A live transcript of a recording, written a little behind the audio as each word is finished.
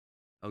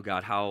Oh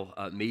God, how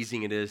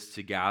amazing it is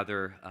to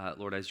gather,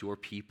 Lord, as your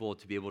people,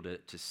 to be able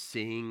to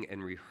sing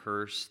and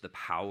rehearse the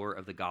power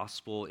of the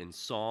gospel in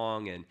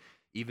song and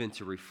even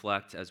to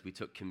reflect as we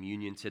took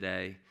communion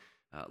today.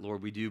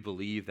 Lord, we do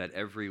believe that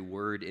every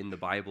word in the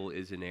Bible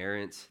is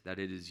inerrant, that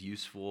it is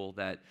useful,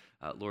 that,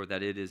 Lord,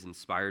 that it is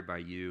inspired by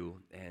you.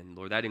 And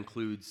Lord, that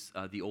includes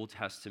the Old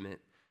Testament.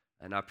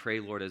 And I pray,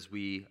 Lord, as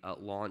we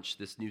launch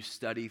this new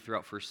study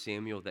throughout 1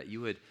 Samuel, that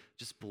you would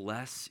just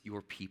bless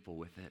your people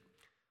with it.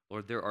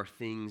 Lord, there are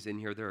things in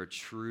here, there are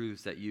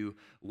truths that you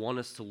want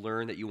us to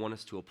learn, that you want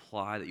us to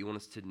apply, that you want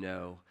us to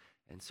know.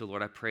 And so,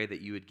 Lord, I pray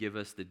that you would give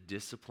us the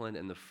discipline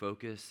and the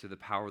focus through the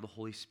power of the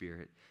Holy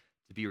Spirit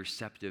to be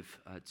receptive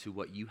to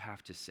what you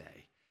have to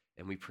say.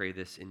 And we pray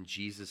this in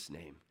Jesus'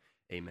 name.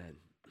 Amen.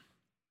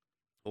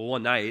 Well,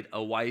 one night,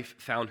 a wife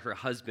found her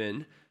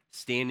husband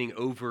standing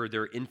over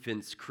their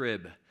infant's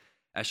crib.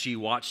 As she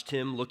watched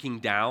him looking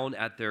down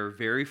at their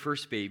very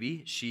first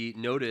baby, she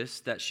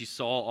noticed that she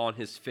saw on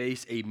his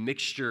face a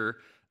mixture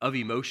of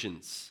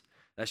emotions.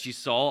 That she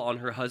saw on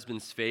her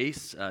husband's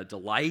face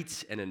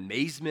delight and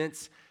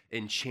amazement,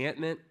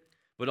 enchantment,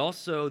 but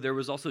also there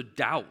was also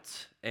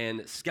doubt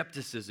and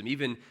skepticism,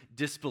 even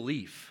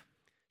disbelief.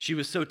 She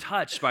was so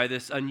touched by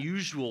this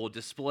unusual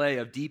display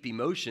of deep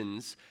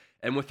emotions,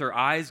 and with her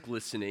eyes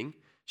glistening,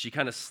 she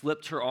kind of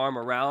slipped her arm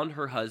around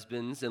her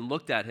husband's and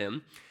looked at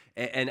him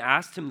and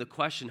asked him the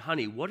question,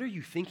 "Honey, what are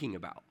you thinking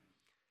about?"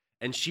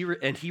 And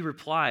he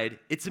replied,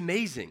 "It's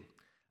amazing.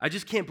 I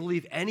just can't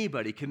believe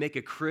anybody can make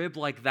a crib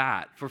like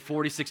that for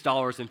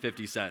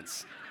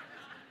 $46.50.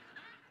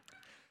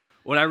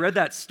 When I read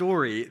that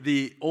story,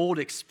 the old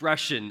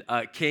expression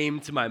came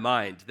to my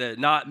mind, that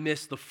not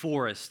miss the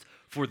forest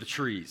for the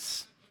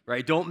trees,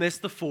 right? Don't miss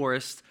the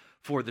forest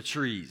for the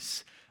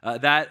trees.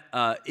 That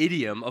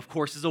idiom, of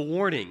course, is a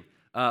warning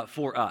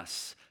for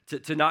us.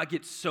 To not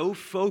get so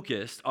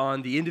focused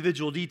on the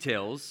individual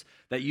details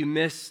that you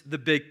miss the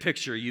big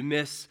picture, you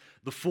miss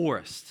the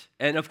forest.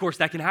 And of course,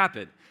 that can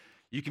happen.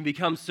 You can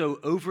become so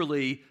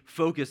overly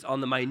focused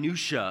on the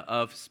minutia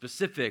of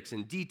specifics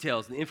and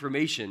details and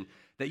information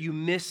that you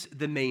miss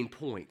the main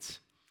point.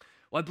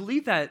 Well, I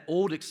believe that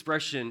old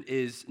expression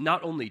is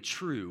not only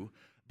true,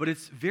 but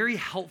it's very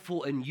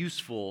helpful and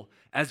useful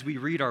as we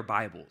read our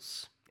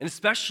Bibles. And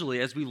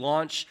especially as we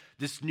launch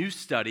this new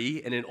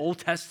study in an Old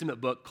Testament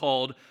book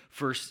called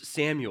 1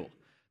 Samuel.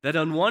 That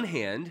on one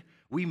hand,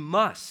 we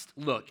must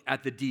look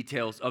at the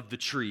details of the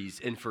trees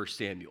in 1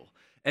 Samuel.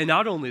 And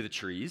not only the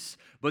trees,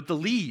 but the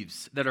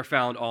leaves that are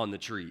found on the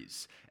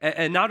trees.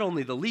 And not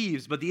only the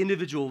leaves, but the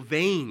individual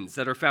veins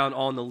that are found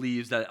on the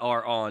leaves that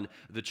are on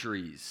the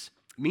trees.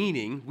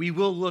 Meaning, we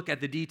will look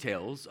at the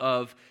details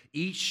of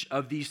each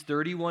of these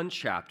 31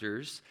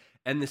 chapters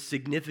and the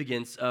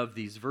significance of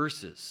these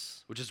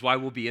verses, which is why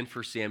we'll be in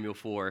 1 Samuel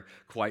for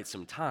quite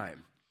some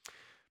time.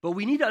 But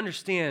we need to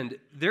understand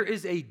there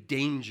is a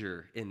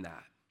danger in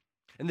that.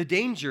 And the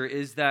danger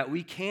is that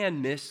we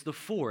can miss the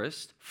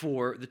forest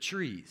for the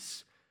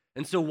trees.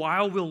 And so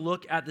while we'll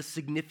look at the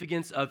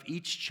significance of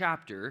each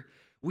chapter,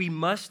 we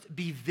must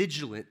be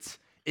vigilant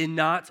in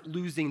not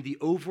losing the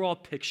overall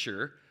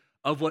picture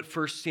of what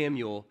 1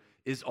 Samuel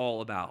is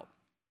all about.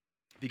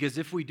 Because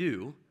if we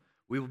do,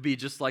 we will be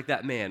just like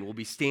that man. We'll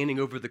be standing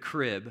over the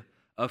crib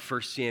of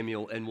 1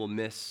 Samuel and we'll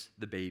miss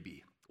the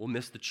baby. We'll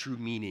miss the true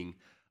meaning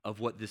of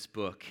what this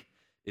book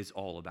is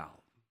all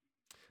about.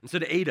 And so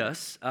to aid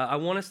us, I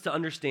want us to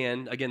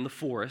understand, again, the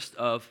forest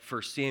of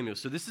 1 Samuel.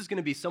 So this is going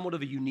to be somewhat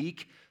of a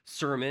unique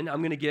sermon. I'm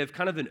going to give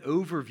kind of an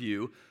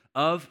overview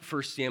of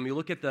 1 Samuel,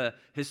 look at the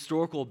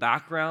historical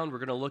background. We're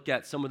going to look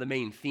at some of the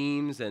main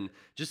themes and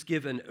just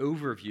give an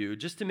overview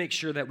just to make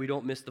sure that we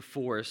don't miss the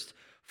forest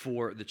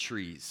for the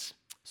trees.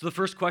 So the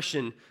first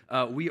question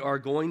we are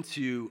going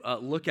to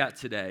look at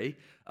today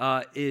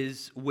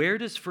is, where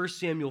does 1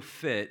 Samuel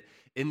fit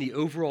in the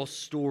overall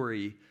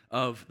story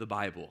of the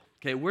Bible?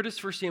 Okay, where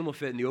does 1 Samuel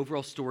fit in the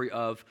overall story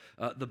of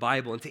the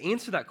Bible? And to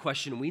answer that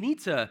question, we need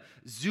to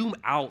zoom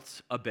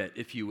out a bit,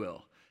 if you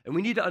will. And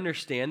we need to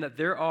understand that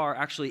there are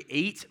actually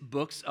 8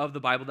 books of the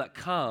Bible that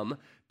come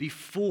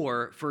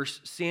before 1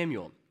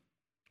 Samuel.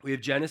 We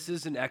have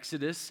Genesis and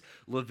Exodus,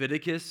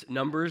 Leviticus,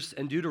 Numbers,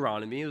 and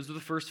Deuteronomy. Those are the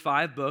first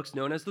 5 books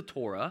known as the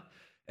Torah.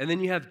 And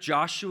then you have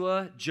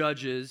Joshua,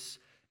 Judges,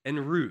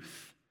 and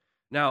Ruth.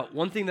 Now,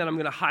 one thing that I'm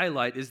going to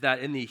highlight is that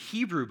in the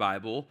Hebrew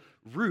Bible,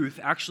 Ruth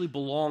actually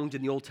belonged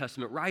in the Old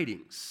Testament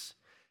writings.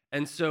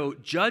 And so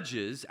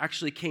Judges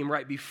actually came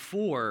right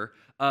before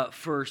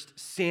 1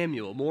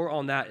 Samuel. More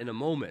on that in a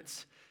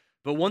moment.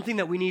 But one thing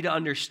that we need to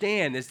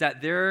understand is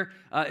that there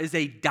is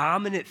a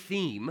dominant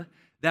theme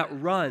that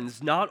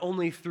runs not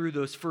only through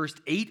those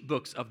first 8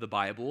 books of the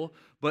Bible,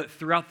 but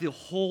throughout the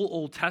whole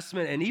Old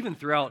Testament and even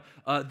throughout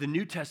the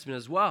New Testament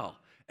as well.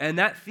 And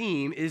that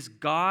theme is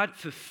God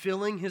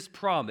fulfilling his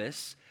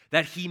promise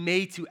that he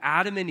made to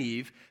Adam and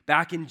Eve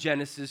back in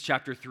Genesis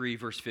chapter 3,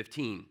 verse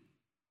 15.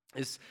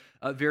 This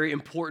very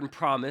important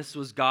promise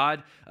was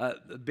God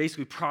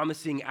basically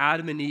promising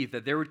Adam and Eve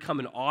that there would come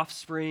an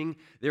offspring,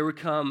 there would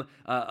come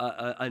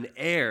an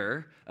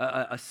heir,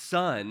 a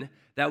son,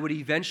 that would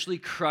eventually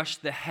crush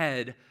the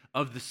head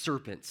of the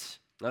serpent.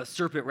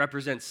 Serpent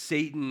represents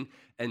Satan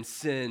and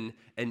sin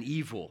and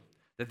evil.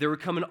 That there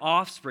would come an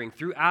offspring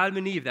through Adam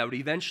and Eve that would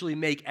eventually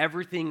make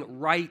everything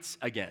right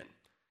again.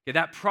 Okay,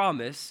 that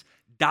promise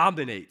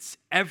dominates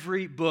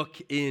every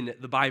book in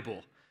the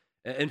Bible.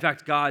 In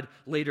fact, God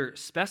later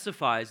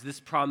specifies this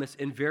promise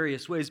in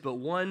various ways, but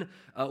one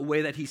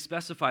way that he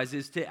specifies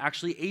is to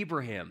actually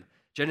Abraham.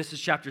 Genesis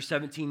chapter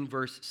 17,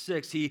 verse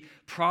 6, he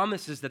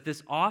promises that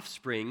this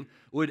offspring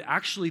would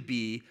actually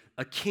be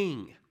a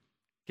king.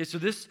 Okay, so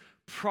this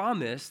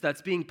promise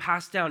that's being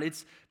passed down,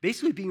 it's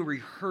basically being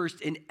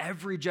rehearsed in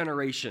every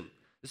generation.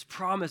 This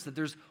promise that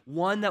there's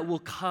one that will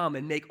come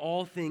and make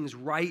all things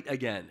right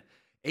again.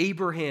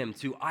 Abraham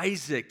to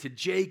Isaac to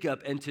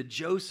Jacob and to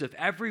Joseph,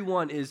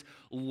 everyone is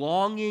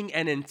longing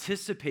and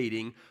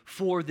anticipating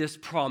for this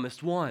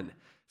promised one.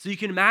 So you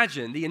can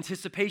imagine the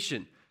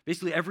anticipation.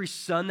 Basically, every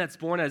son that's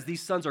born, as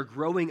these sons are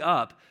growing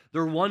up,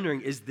 they're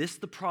wondering, is this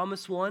the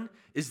promised one?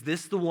 Is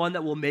this the one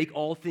that will make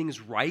all things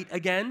right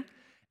again?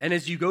 And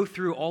as you go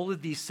through all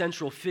of these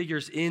central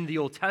figures in the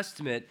Old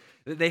Testament,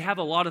 they have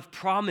a lot of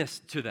promise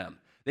to them.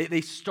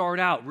 They start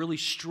out really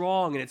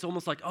strong, and it's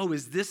almost like, oh,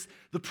 is this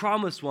the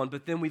promised one?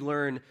 But then we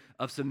learn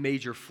of some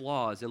major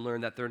flaws and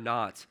learn that they're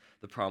not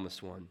the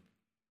promised one.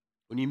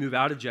 When you move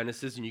out of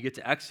Genesis and you get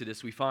to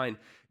Exodus, we find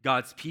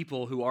God's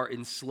people who are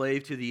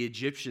enslaved to the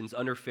Egyptians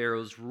under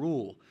Pharaoh's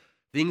rule.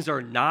 Things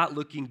are not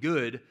looking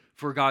good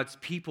for God's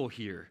people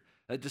here.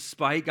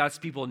 Despite God's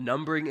people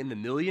numbering in the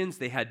millions,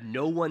 they had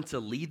no one to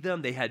lead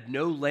them. They had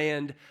no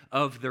land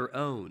of their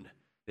own.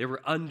 They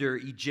were under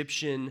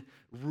Egyptian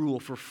rule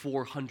for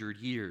 400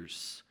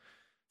 years.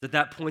 It's at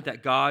that point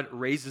that God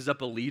raises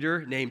up a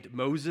leader named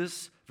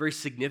Moses, a very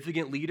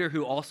significant leader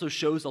who also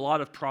shows a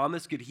lot of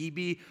promise. Could he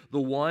be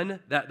the one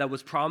that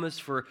was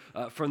promised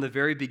from the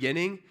very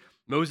beginning?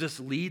 Moses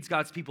leads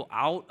God's people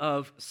out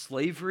of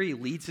slavery,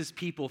 leads his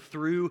people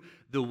through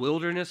the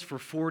wilderness for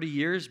 40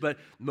 years, but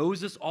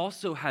Moses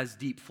also has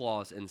deep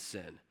flaws and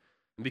sin.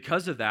 And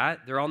because of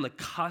that, they're on the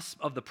cusp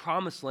of the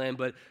promised land,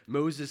 but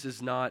Moses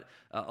is not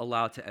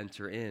allowed to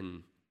enter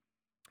in.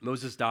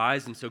 Moses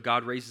dies, and so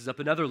God raises up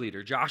another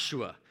leader,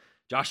 Joshua.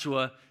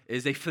 Joshua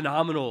is a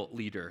phenomenal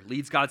leader,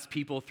 leads God's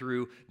people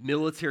through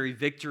military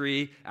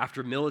victory.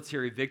 After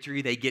military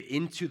victory, they get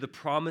into the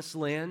promised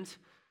land,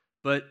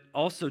 but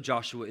also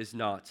Joshua is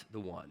not the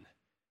one.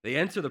 They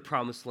enter the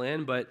promised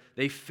land, but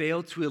they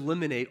fail to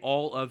eliminate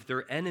all of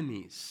their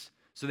enemies.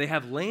 So they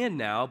have land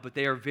now, but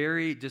they are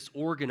very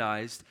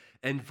disorganized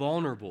and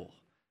vulnerable.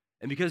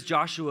 And because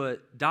Joshua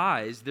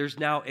dies, there's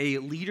now a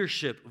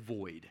leadership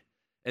void.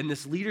 And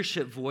this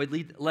leadership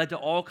void led to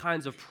all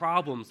kinds of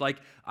problems like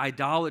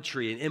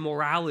idolatry and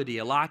immorality,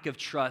 a lack of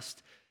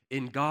trust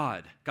in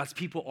God. God's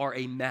people are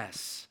a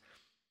mess.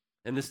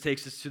 And this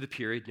takes us to the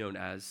period known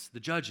as the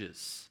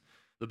Judges.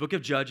 The book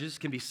of Judges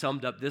can be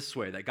summed up this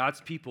way, that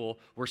God's people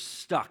were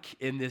stuck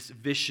in this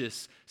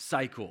vicious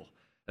cycle,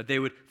 that they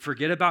would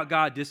forget about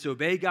God,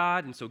 disobey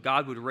God, and so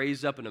God would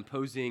raise up an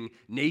opposing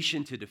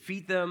nation to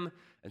defeat them,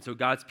 and so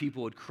God's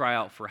people would cry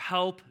out for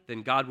help.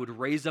 Then God would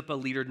raise up a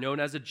leader known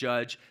as a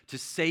judge to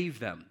save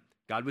them.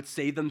 God would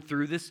save them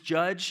through this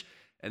judge,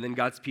 and then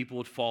God's people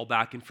would fall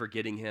back in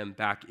forgetting him,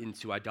 back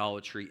into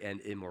idolatry and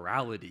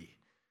immorality.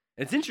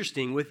 And it's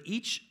interesting, with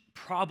each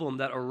problem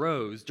that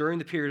arose during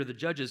the period of the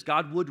Judges,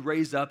 God would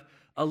raise up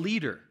a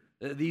leader.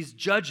 These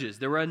judges,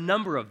 there were a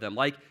number of them,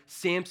 like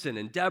Samson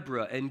and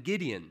Deborah and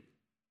Gideon.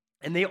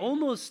 And they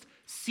almost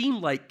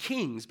seem like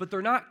kings, but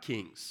they're not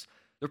kings.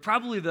 They're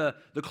probably the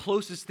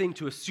closest thing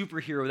to a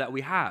superhero that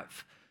we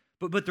have.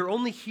 But they're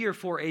only here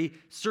for a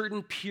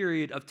certain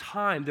period of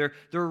time. They're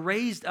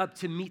raised up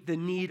to meet the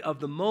need of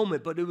the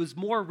moment, but it was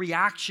more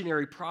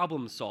reactionary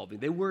problem solving.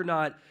 They were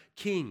not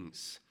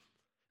kings.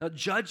 Now,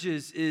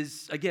 Judges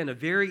is, again, a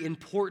very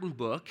important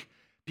book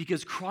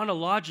because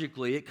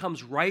chronologically it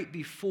comes right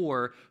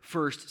before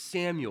 1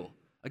 Samuel.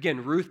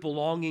 Again, Ruth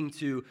belonging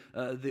to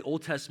the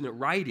Old Testament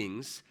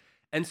writings.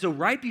 And so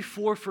right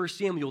before 1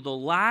 Samuel, the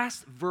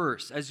last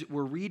verse, as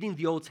we're reading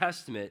the Old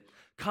Testament,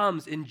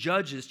 comes in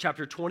Judges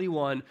chapter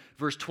 21,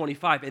 verse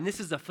 25. And this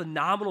is a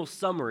phenomenal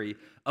summary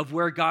of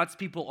where God's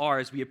people are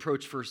as we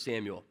approach 1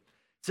 Samuel.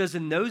 It says,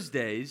 in those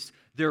days,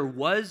 there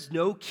was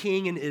no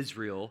king in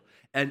Israel,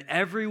 and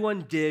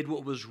everyone did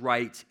what was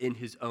right in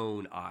his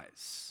own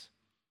eyes.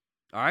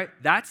 All right,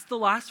 that's the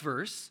last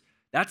verse.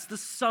 That's the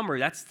summary.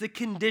 That's the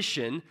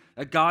condition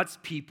that God's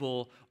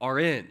people are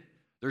in.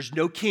 There's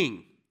no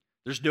king.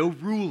 There's no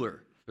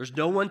ruler. There's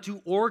no one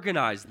to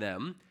organize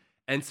them.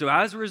 And so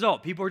as a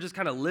result, people are just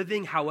kind of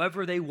living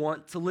however they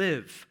want to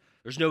live.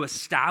 There's no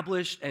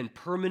established and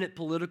permanent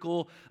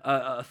political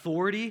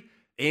authority.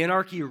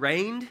 Anarchy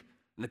reigned,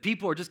 and the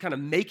people are just kind of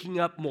making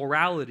up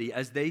morality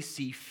as they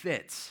see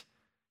fit.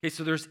 Okay,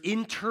 so there's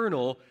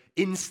internal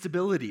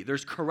instability.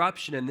 There's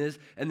corruption in this,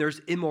 and there's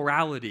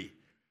immorality.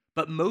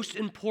 But most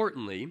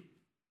importantly,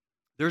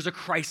 there's a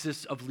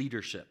crisis of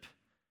leadership.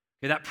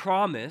 Okay, that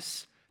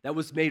promise that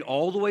was made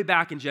all the way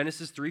back in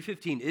Genesis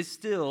 3:15 is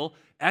still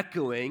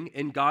echoing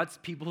in God's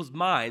people's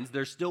minds.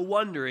 They're still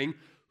wondering,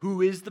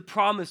 who is the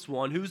promised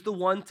one, who's the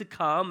one to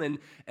come,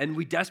 and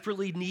we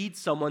desperately need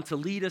someone to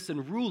lead us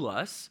and rule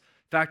us.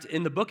 In fact,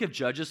 in the book of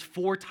Judges,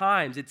 4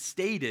 times it's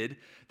stated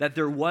that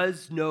there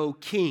was no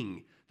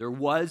king. There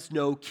was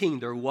no king.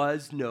 There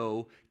was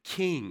no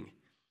king.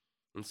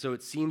 And so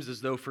it seems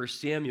as though 1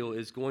 Samuel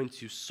is going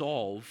to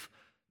solve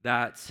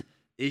that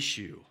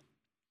issue.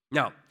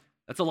 Now,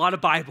 that's a lot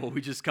of Bible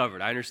we just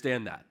covered. I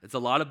understand that. It's a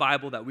lot of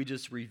Bible that we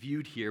just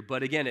reviewed here.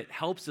 But again, it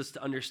helps us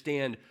to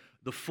understand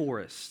the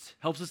forest.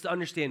 Helps us to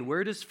understand,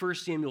 where does 1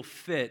 Samuel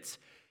fit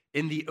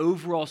in the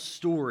overall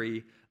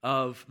story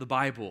of the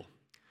Bible?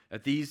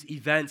 That these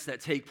events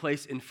that take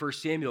place in 1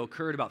 Samuel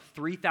occurred about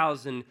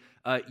 3,000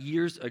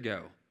 years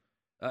ago.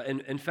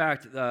 In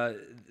fact,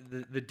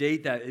 the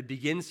date that it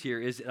begins here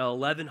is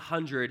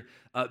 1100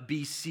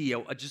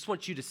 BC. I just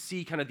want you to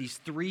see kind of these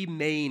 3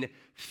 main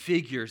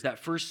figures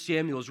that 1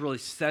 Samuel is really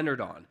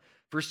centered on.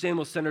 1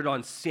 Samuel is centered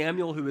on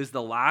Samuel, who is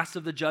the last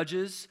of the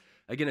judges.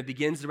 Again, it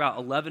begins at about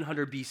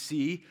 1100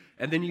 BC.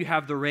 And then you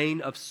have the reign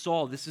of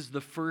Saul. This is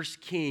the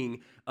first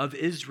king of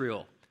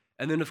Israel.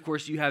 And then, of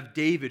course, you have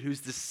David,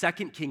 who's the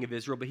second king of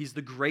Israel, but he's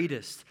the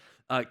greatest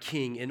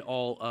king in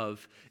all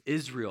of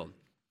Israel.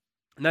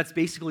 And that's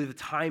basically the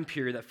time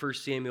period that 1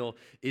 Samuel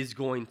is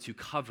going to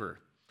cover.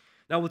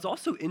 Now, what's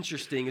also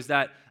interesting is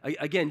that,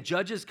 again,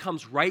 Judges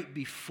comes right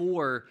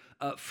before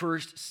 1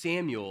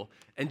 Samuel,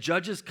 and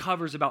Judges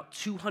covers about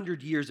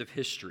 200 years of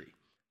history.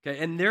 Okay?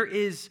 And there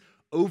is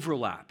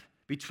overlap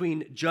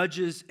between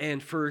Judges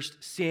and 1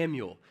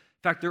 Samuel.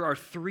 In fact, there are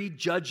 3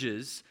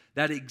 judges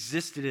that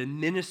existed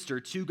and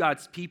ministered to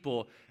God's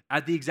people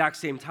at the exact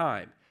same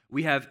time.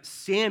 We have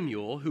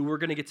Samuel, who we're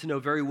going to get to know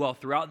very well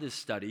throughout this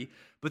study,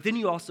 but then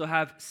you also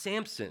have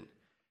Samson.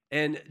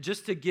 And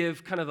just to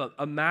give kind of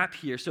a map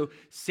here, so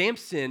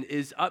Samson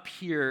is up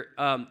here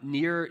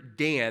near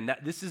Dan.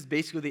 This is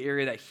basically the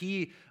area that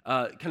he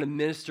kind of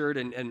ministered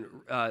and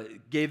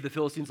gave the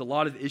Philistines a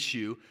lot of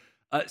issue.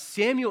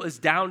 Samuel is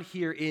down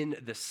here in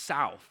the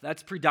south.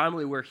 That's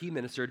predominantly where he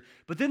ministered.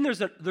 But then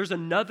there's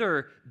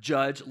another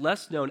judge,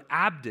 less known,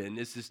 Abdon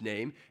is his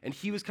name, and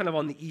he was kind of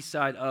on the east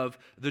side of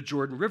the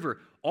Jordan River.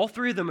 All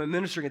 3 of them are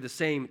ministering at the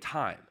same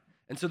time.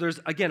 And so there's,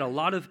 again, a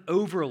lot of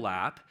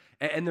overlap,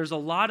 and there's a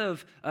lot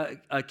of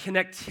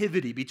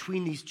connectivity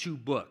between these 2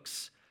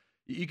 books.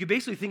 You could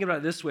basically think about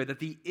it this way, that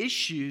the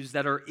issues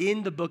that are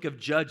in the book of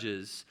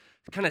Judges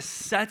kind of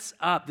sets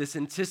up this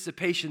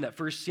anticipation that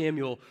 1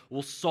 Samuel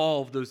will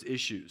solve those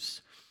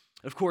issues.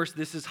 Of course,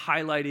 this is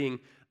highlighting,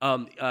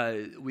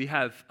 we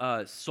have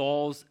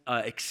Saul's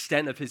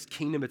extent of his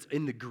kingdom. It's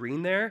in the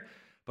green there.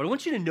 But I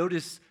want you to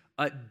notice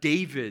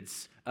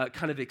David's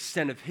kind of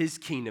extent of his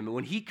kingdom. And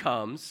when he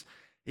comes,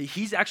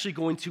 he's actually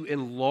going to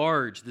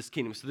enlarge this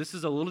kingdom. So this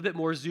is a little bit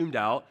more zoomed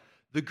out.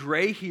 The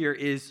gray here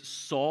is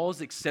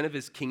Saul's extent of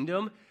his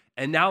kingdom.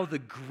 And now the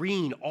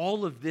green,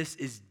 all of this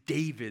is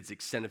David's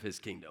extent of his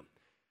kingdom.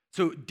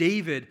 So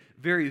David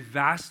very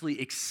vastly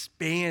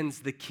expands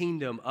the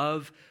kingdom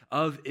of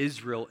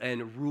Israel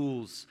and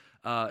rules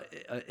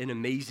in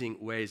amazing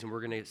ways. And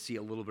we're going to see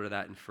a little bit of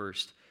that in 1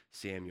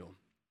 Samuel.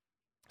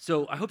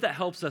 So I hope that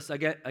helps us,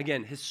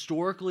 again,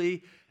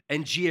 historically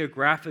and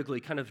geographically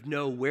kind of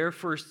know where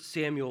 1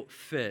 Samuel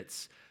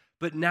fits.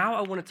 But now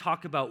I want to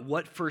talk about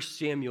what 1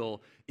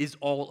 Samuel is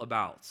all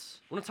about.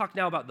 I want to talk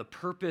now about the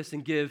purpose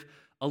and give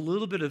a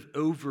little bit of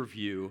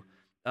overview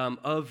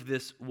of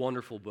this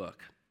wonderful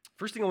book.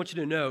 First thing I want you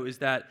to know is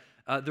that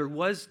there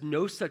was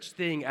no such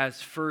thing as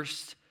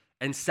 1st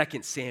and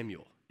 2nd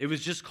Samuel. It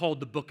was just called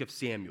the book of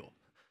Samuel.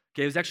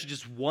 Okay, it was actually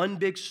just one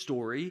big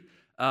story.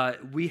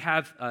 We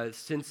have,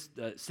 since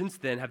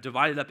then, have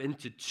divided up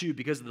into 2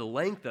 because of the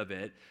length of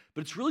it,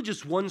 but it's really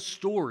just one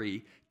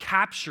story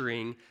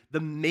capturing the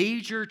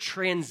major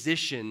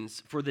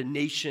transitions for the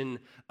nation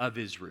of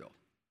Israel.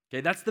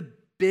 Okay, that's the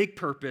big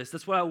purpose.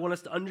 That's what I want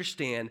us to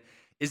understand,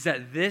 is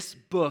that this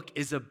book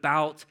is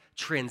about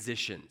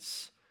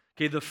transitions.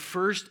 Okay, the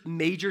first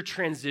major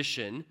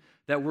transition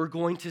that we're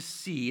going to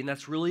see, and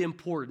that's really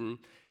important,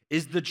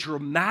 is the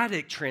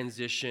dramatic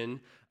transition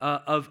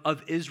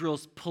of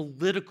Israel's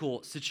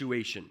political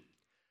situation.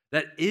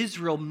 That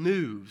Israel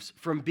moves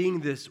from being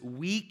this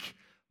weak,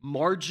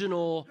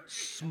 marginal,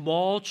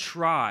 small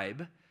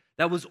tribe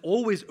that was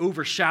always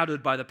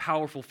overshadowed by the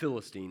powerful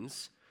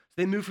Philistines.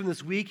 They move from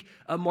this weak,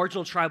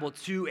 marginal tribal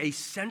to a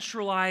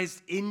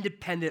centralized,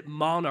 independent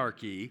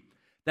monarchy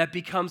that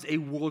becomes a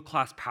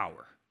world-class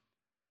power.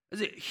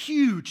 It's a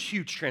huge,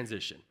 huge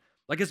transition.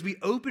 Like as we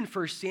open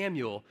 1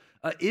 Samuel,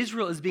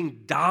 Israel is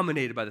being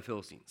dominated by the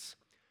Philistines.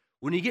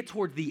 When you get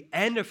toward the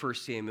end of 1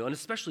 Samuel, and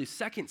especially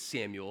 2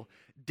 Samuel,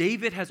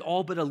 David has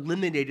all but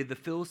eliminated the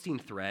Philistine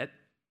threat,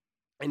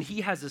 and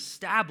he has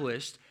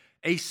established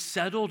a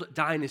settled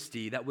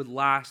dynasty that would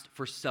last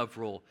for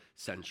several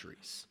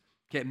centuries.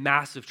 Okay,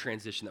 massive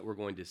transition that we're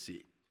going to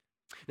see.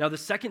 Now, the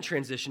second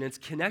transition, it's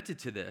connected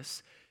to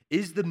this,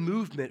 is the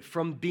movement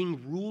from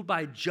being ruled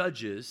by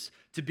judges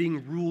to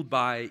being ruled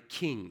by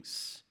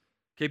kings.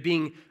 Okay,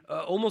 being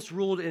almost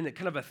ruled in a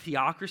kind of a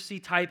theocracy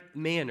type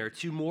manner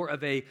to more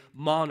of a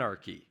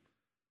monarchy.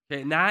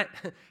 Okay, and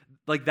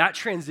like that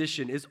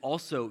transition is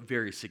also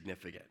very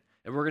significant.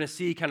 And we're going to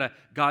see kind of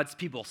God's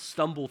people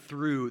stumble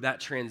through that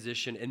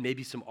transition in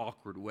maybe some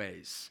awkward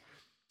ways.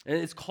 And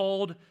it's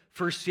called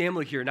 1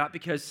 Samuel here, not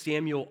because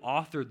Samuel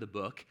authored the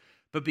book,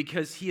 but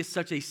because he is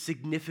such a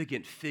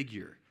significant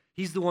figure.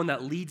 He's the one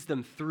that leads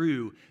them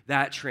through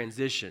that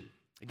transition.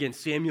 Again,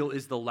 Samuel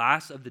is the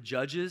last of the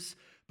judges,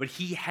 but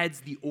he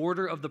heads the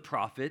order of the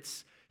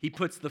prophets. He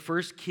puts the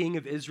first king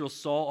of Israel,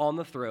 Saul, on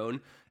the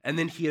throne, and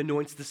then he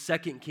anoints the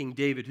second king,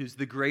 David, who's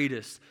the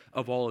greatest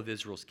of all of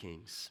Israel's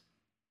kings.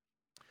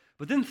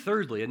 But then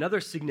thirdly, another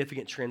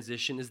significant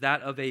transition is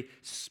that of a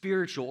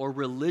spiritual or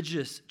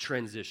religious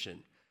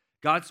transition.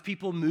 God's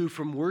people move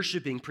from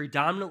worshiping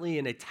predominantly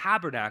in a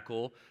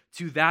tabernacle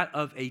to that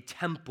of a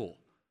temple.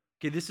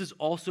 Okay, this is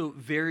also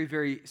very,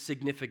 very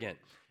significant.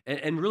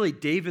 And really,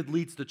 David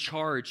leads the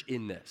charge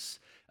in this.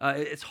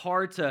 It's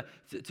hard to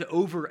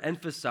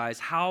overemphasize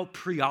how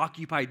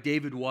preoccupied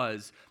David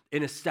was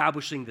in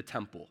establishing the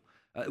temple.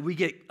 We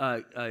get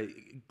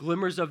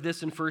glimmers of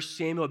this in 1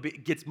 Samuel.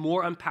 It gets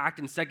more unpacked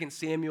in 2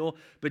 Samuel.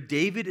 But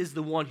David is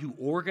the one who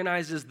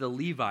organizes the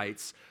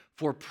Levites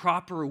for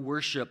proper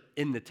worship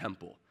in the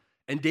temple.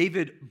 And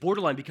David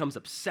borderline becomes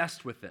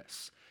obsessed with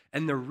this.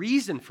 And the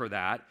reason for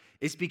that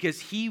is because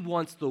he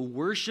wants the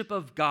worship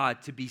of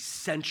God to be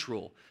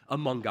central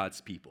among God's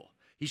people.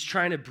 He's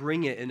trying to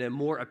bring it in a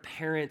more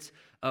apparent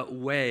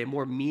way, a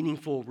more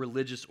meaningful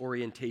religious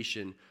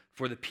orientation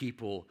for the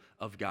people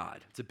of God.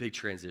 It's a big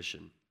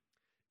transition.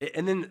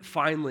 And then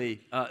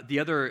finally, the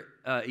other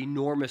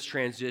enormous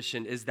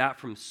transition is that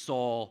from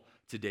Saul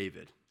to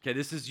David. Okay,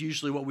 this is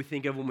usually what we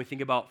think of when we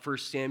think about 1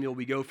 Samuel.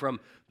 We go from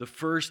the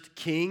first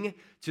king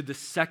to the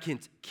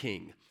second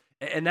king.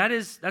 And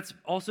that's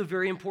also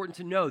very important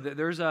to know that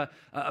there's a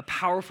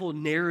powerful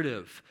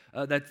narrative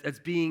that's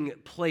being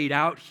played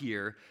out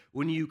here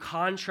when you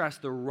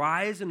contrast the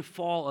rise and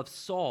fall of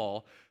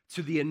Saul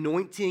to the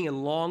anointing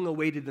and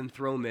long-awaited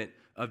enthronement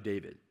of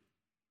David.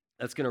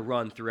 That's going to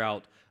run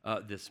throughout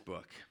this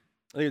book.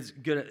 I think it's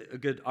a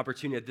good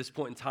opportunity at this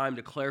point in time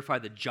to clarify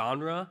the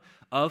genre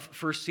of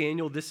 1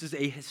 Samuel. This is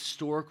a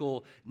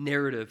historical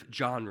narrative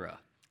genre,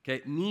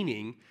 okay?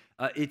 Meaning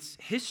it's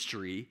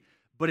history,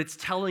 but it's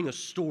telling a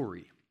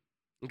story,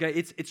 okay?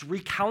 It's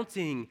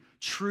recounting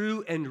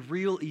true and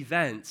real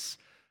events,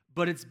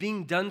 but it's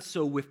being done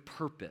so with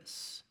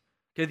purpose.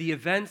 Okay, the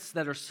events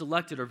that are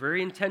selected are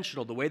very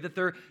intentional. The way that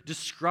they're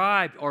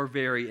described are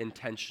very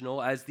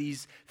intentional as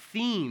these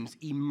themes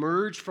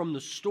emerge from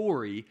the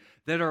story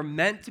that are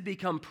meant to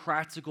become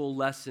practical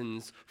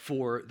lessons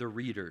for the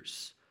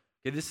readers.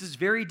 Okay, this is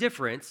very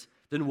different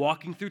than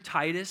walking through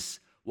Titus,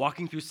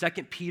 walking through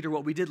 2 Peter,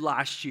 what we did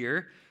last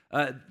year.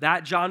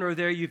 That genre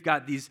there, you've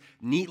got these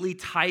neatly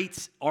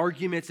tight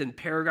arguments in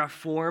paragraph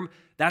form.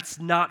 That's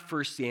not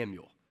 1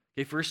 Samuel.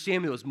 Okay, 1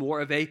 Samuel is more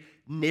of a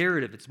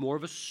narrative. It's more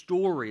of a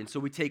story. And so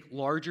we take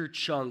larger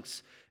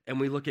chunks and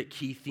we look at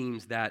key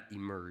themes that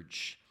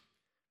emerge.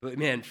 But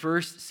man,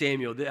 1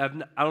 Samuel, I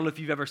don't know if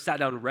you've ever sat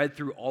down and read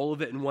through all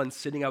of it in one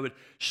sitting. I would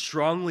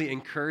strongly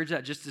encourage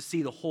that just to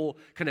see the whole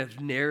kind of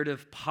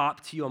narrative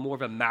pop to you on more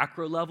of a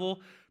macro level.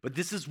 But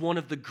this is one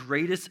of the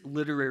greatest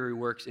literary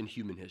works in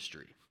human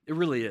history. It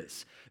really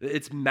is.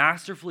 It's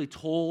masterfully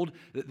told.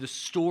 The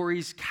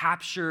stories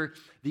capture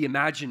the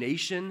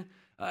imagination.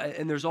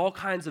 And there's all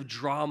kinds of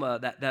drama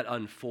that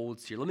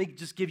unfolds here. Let me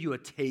just give you a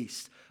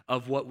taste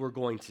of what we're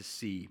going to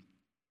see.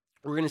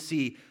 We're going to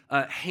see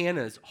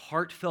Hannah's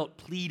heartfelt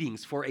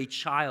pleadings for a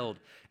child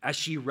as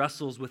she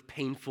wrestles with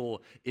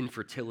painful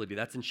infertility.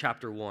 That's in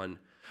chapter 1.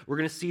 We're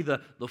going to see the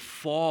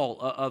fall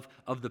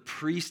of the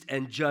priest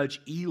and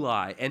judge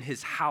Eli and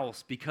his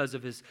house because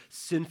of his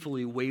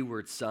sinfully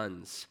wayward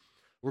sons.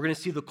 We're going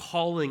to see the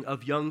calling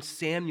of young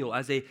Samuel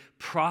as a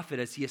prophet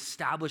as he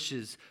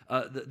establishes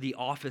the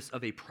office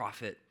of a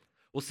prophet.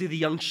 We'll see the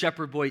young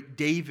shepherd boy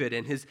David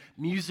and his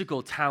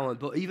musical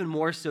talent, but even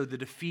more so the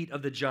defeat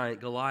of the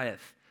giant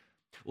Goliath.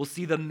 We'll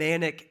see the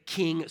manic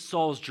King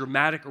Saul's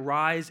dramatic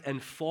rise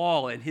and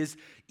fall and his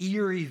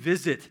eerie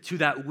visit to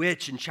that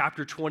witch in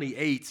chapter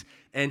 28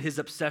 and his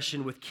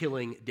obsession with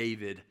killing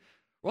David.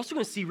 We're also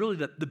going to see really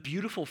the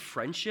beautiful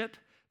friendship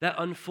that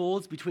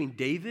unfolds between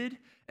David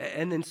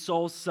and then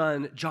Saul's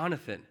son,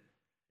 Jonathan.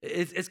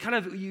 It's kind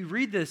of, you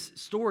read this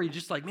story,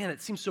 just like, man,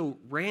 it seems so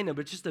random,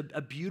 but just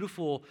a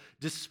beautiful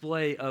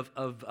display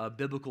of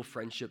biblical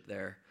friendship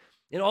there.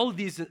 And all of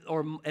these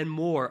and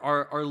more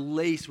are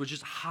laced with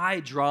just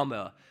high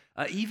drama,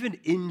 even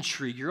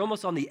intrigue. You're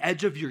almost on the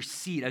edge of your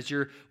seat as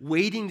you're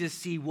waiting to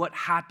see what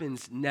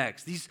happens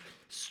next. These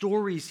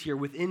stories here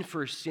within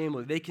 1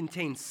 Samuel, they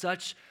contain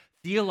such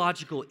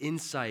theological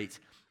insight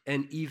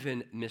and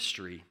even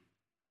mystery.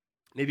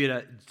 Maybe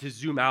to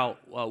zoom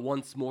out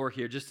once more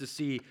here, just to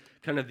see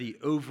kind of the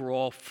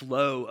overall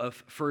flow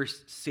of 1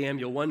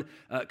 Samuel. One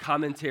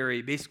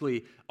commentary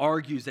basically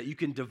argues that you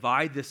can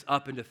divide this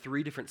up into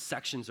 3 different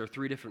sections or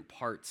 3 different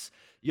parts.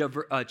 You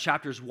have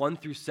chapters 1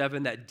 through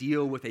 7 that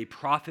deal with a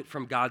prophet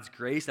from God's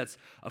grace. That's,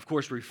 of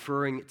course,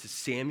 referring to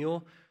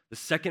Samuel. The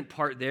second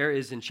part there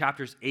is in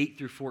chapters 8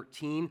 through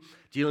 14,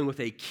 dealing with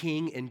a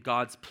king in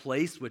God's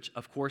place, which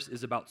of course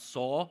is about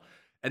Saul.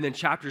 And then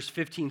chapters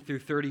 15 through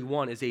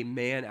 31 is a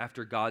man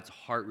after God's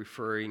heart,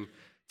 referring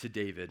to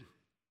David.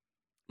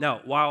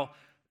 Now, while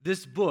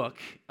this book,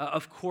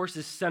 of course,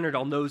 is centered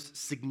on those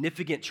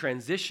significant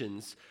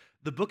transitions,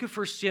 the book of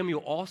 1 Samuel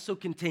also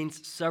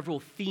contains several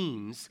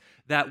themes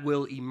that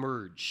will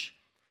emerge.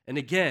 And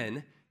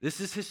again,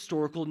 this is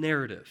historical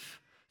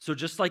narrative. So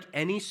just like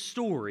any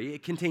story,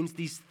 it contains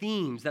these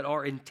themes that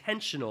are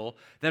intentional,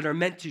 that are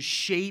meant to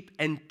shape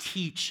and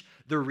teach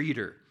the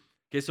reader.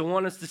 Okay, so I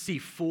want us to see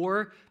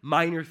four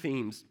minor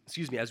themes,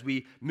 as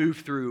we move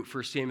through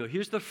 1 Samuel.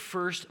 Here's the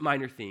first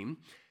minor theme,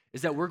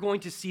 is that we're going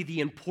to see the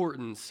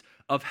importance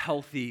of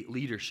healthy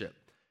leadership.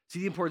 See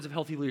the importance of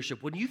healthy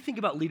leadership. When you think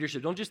about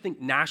leadership, don't just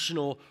think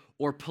national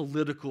or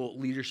political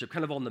leadership,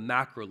 kind of on the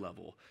macro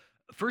level.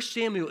 1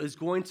 Samuel is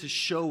going to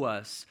show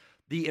us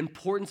the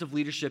importance of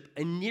leadership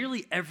in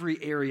nearly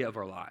every area of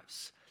our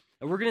lives.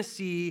 And we're going to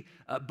see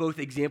both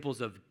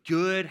examples of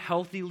good,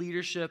 healthy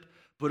leadership,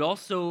 but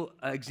also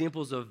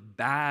examples of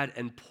bad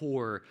and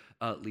poor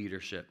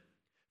leadership.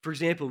 For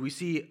example, we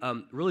see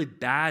really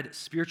bad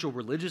spiritual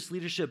religious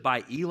leadership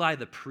by Eli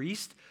the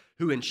priest,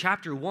 who in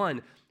chapter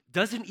 1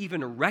 doesn't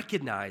even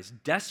recognize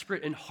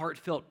desperate and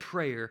heartfelt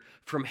prayer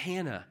from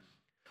Hannah.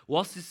 We'll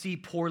also see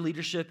poor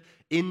leadership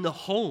in the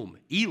home.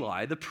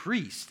 Eli the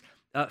priest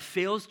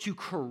fails to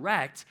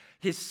correct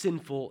his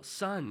sinful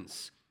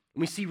sons.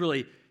 And we see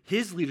really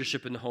his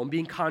leadership in the home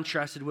being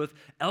contrasted with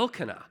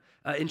Elkanah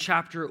in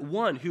chapter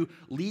 1, who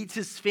leads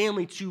his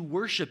family to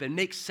worship and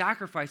make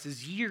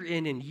sacrifices year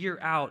in and year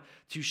out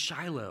to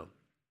Shiloh.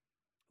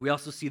 We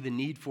also see the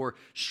need for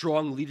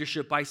strong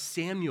leadership by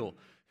Samuel,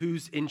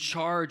 who's in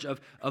charge of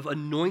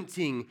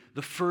anointing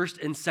the first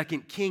and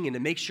second king, and to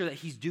make sure that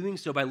he's doing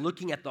so by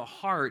looking at the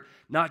heart,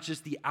 not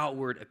just the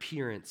outward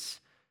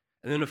appearance.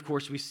 And then, of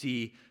course, we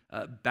see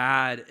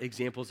bad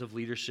examples of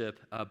leadership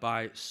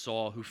by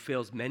Saul, who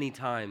fails many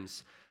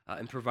times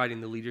in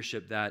providing the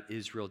leadership that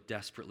Israel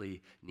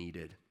desperately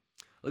needed.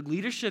 Look,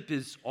 leadership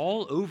is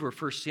all over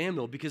 1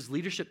 Samuel because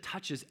leadership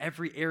touches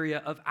every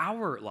area of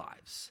our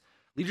lives.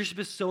 Leadership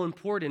is so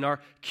important in our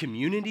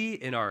community,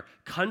 in our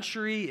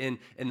country,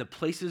 in the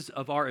places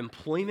of our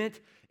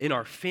employment, in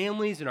our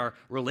families, in our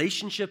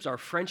relationships, our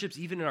friendships,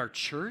 even in our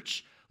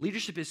church.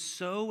 Leadership is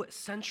so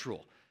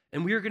central.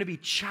 And we are going to be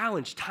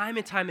challenged time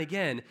and time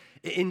again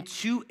in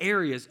two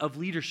areas of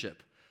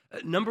leadership.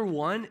 Number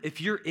one, if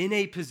you're in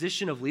a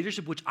position of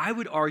leadership, which I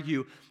would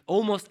argue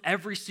almost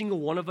every single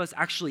one of us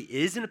actually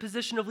is in a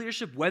position of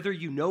leadership, whether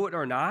you know it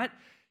or not,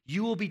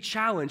 you will be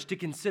challenged to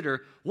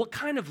consider, what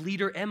kind of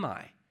leader am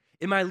I?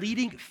 Am I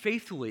leading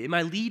faithfully? Am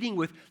I leading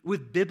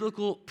with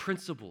biblical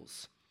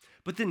principles?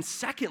 But then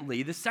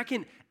secondly, the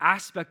second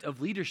aspect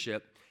of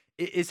leadership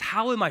is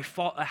how am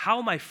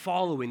I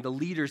following the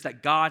leaders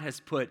that God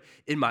has put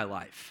in my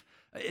life?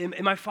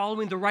 Am I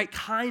following the right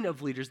kind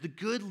of leaders, the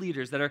good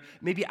leaders that are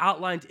maybe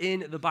outlined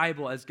in the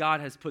Bible as God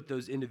has put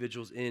those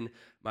individuals in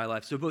my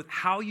life? So both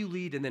how you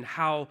lead and then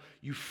how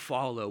you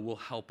follow will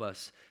help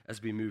us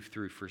as we move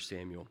through 1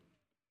 Samuel.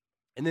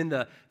 And then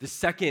the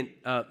second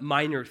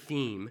minor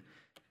theme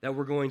that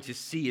we're going to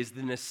see is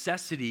the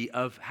necessity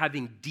of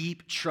having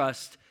deep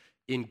trust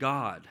in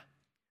God.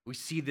 We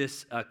see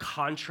this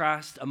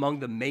contrast among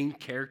the main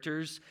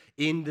characters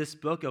in this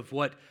book of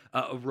what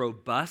a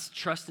robust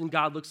trust in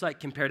God looks like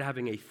compared to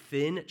having a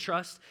thin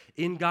trust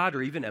in God,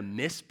 or even a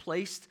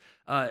misplaced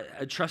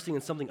trusting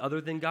in something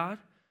other than God.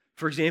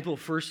 For example,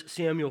 1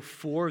 Samuel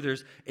 4,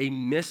 there's a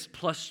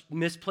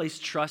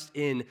misplaced trust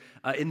in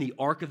the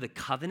Ark of the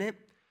Covenant,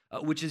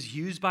 which is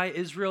used by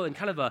Israel in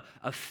kind of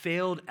a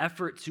failed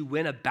effort to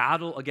win a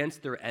battle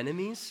against their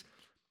enemies.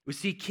 We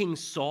see King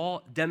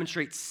Saul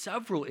demonstrate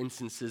several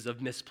instances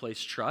of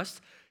misplaced trust.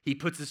 He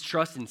puts his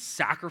trust in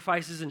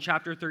sacrifices in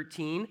chapter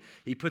 13.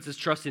 He puts his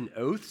trust in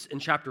oaths in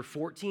chapter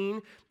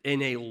 14,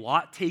 in a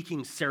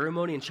lot-taking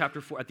ceremony in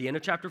chapter 4, at the end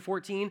of chapter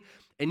 14,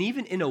 and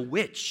even in a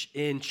witch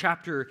in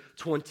chapter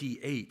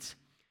 28.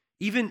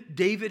 Even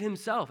David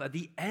himself, at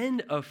the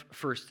end of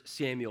 1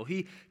 Samuel,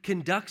 he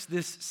conducts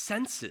this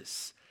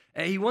census.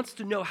 He wants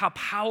to know how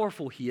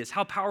powerful he is,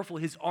 how powerful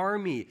his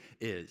army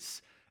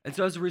is. And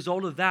so as a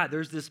result of that,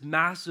 there's this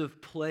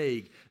massive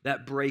plague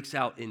that breaks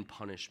out in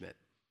punishment.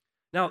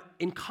 Now,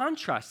 in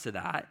contrast to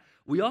that,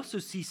 we also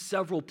see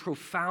several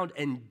profound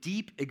and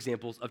deep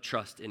examples of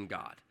trust in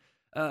God.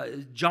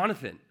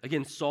 Jonathan,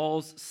 again,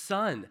 Saul's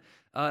son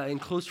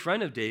and close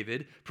friend of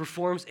David,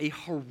 performs a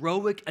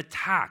heroic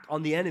attack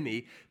on the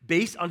enemy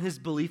based on his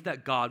belief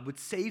that God would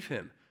save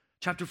him.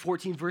 Chapter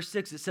 14, verse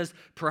 6, it says,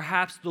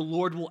 "Perhaps the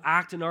Lord will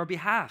act in our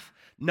behalf.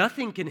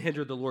 Nothing can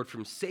hinder the Lord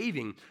from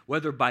saving,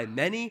 whether by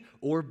many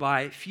or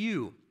by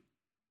few."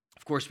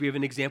 Of course, we have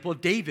an example of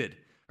David,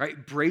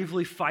 right?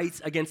 Bravely fights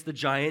against the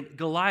giant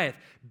Goliath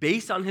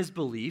based on his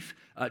belief,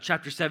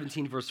 chapter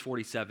 17, verse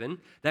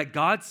 47, that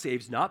God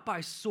saves not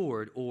by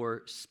sword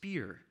or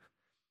spear.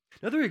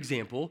 Another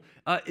example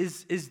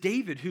is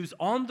David, who's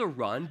on the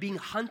run, being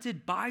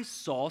hunted by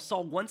Saul.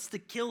 Saul wants to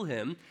kill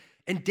him.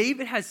 And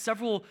David has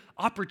several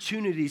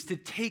opportunities to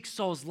take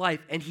Saul's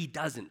life, and he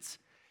doesn't.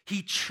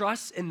 He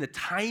trusts in the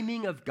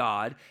timing of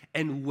God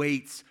and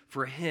waits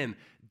for him,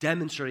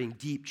 demonstrating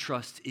deep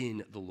trust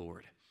in the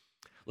Lord.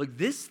 Look,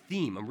 this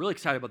theme, I'm really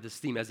excited about this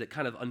theme as it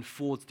kind of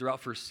unfolds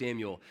throughout 1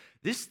 Samuel.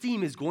 This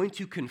theme is going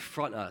to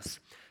confront us,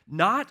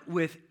 not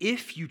with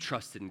if you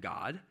trust in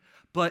God,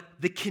 but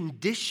the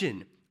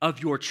condition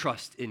of your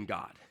trust in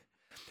God.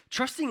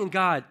 Trusting in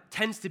God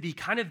tends to be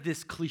kind of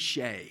this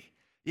cliche.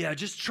 Yeah,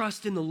 just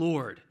trust in the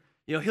Lord.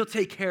 He'll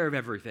take care of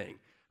everything,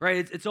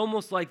 right? It's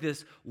almost like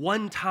this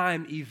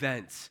one-time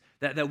event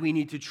that we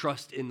need to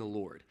trust in the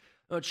Lord.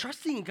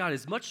 Trusting in God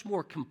is much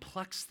more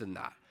complex than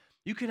that.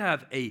 You can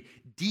have a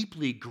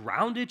deeply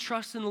grounded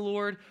trust in the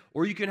Lord,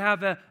 or you can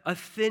have a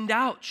thinned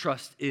out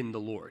trust in the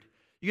Lord.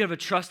 You can have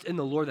a trust in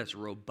the Lord that's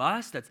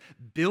robust, that's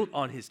built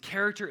on his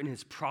character and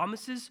his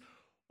promises,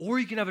 or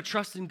you can have a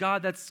trust in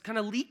God that's kind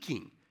of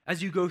leaking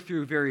as you go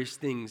through various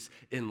things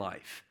in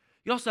life.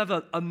 You also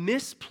have a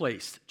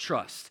misplaced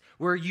trust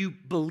where you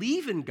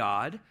believe in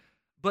God,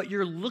 but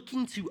you're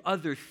looking to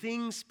other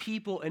things,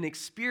 people, and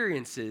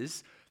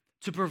experiences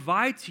to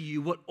provide to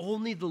you what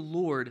only the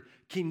Lord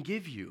can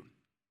give you.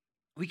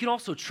 We can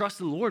also trust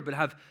in the Lord, but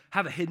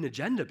have a hidden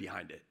agenda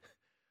behind it.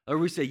 Or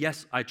we say,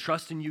 yes, I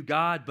trust in you,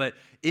 God, but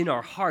in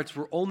our hearts,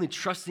 we're only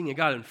trusting in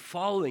God and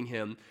following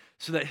him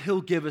so that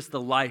he'll give us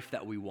the life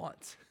that we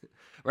want,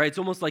 right? It's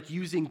almost like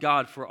using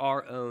God for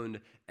our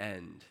own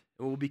end.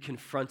 And we'll be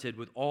confronted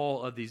with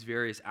all of these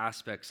various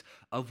aspects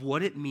of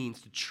what it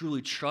means to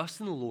truly trust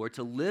in the Lord,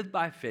 to live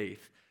by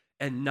faith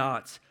and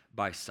not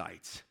by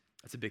sight.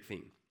 That's a big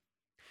theme.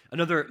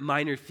 Another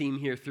minor theme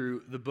here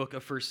through the book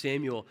of 1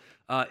 Samuel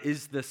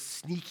is the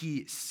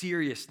sneaky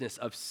seriousness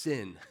of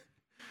sin.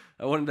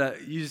 I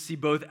wanted you to see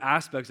both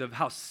aspects of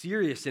how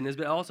serious sin is,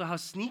 but also how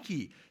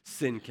sneaky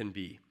sin can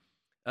be.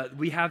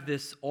 We have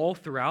this all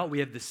throughout. We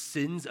have the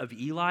sins of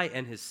Eli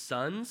and his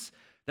sons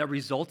that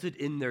resulted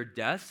in their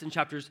deaths in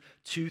chapters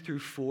 2 through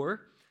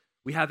 4.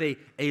 We have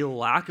a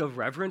lack of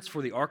reverence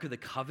for the Ark of the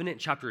Covenant in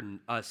chapter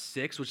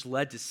 6, which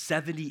led to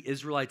 70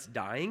 Israelites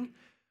dying.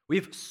 We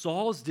have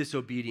Saul's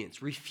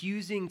disobedience,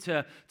 refusing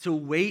to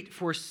wait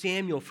for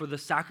Samuel for the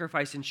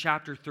sacrifice in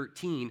chapter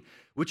 13,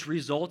 which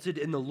resulted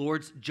in the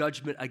Lord's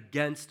judgment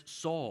against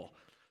Saul.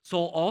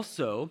 Saul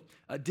also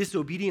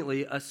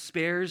disobediently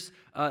spares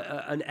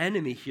an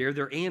enemy here,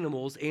 their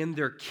animals and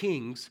their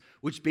kings,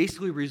 which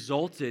basically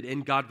resulted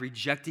in God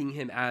rejecting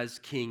him as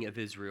king of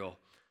Israel.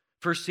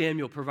 1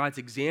 Samuel provides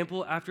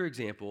example after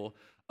example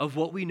of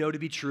what we know to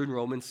be true in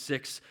Romans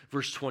 6,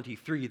 verse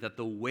 23, that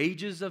the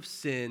wages of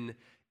sin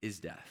is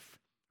death.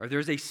 Or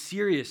there's a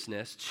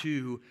seriousness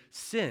to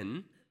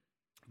sin,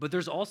 but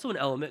there's also an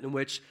element in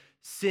which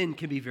sin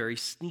can be very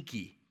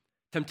sneaky.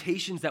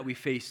 Temptations that we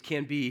face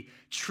can be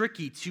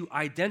tricky to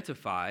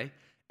identify,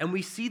 and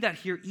we see that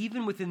here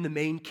even within the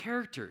main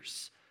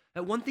characters.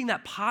 That one thing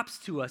that pops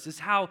to us is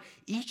how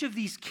each of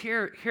these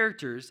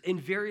characters in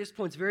various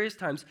points, various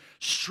times,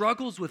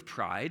 struggles with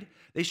pride,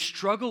 they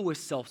struggle with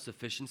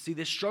self-sufficiency,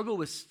 they struggle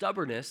with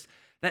stubbornness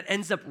that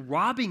ends up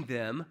robbing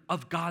them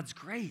of God's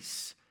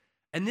grace.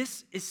 And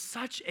this is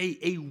such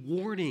a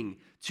warning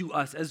to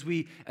us as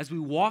we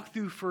walk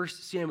through 1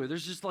 Samuel.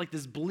 There's just like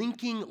this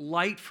blinking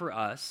light for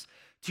us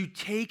to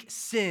take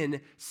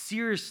sin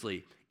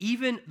seriously,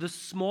 even the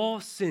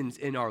small sins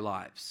in our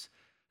lives.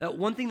 That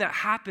one thing that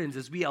happens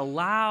as we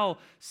allow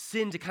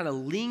sin to kind of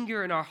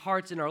linger in our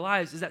hearts and our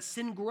lives is that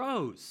sin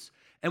grows.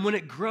 And when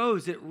it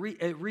grows, it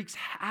wreaks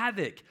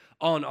havoc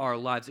on our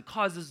lives. It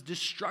causes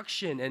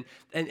destruction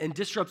and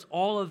disrupts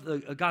all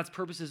of God's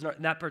purposes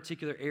in that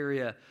particular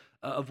area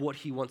of what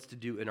he wants to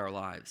do in our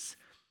lives.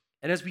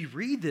 And as we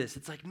read this,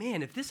 it's like,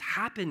 man, if this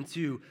happened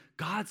to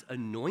God's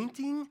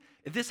anointing,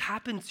 if this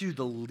happened to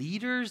the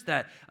leaders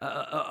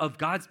of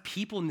God's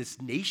people in this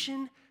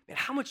nation, man,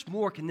 how much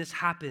more can this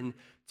happen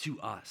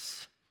to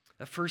us?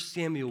 That 1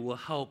 Samuel will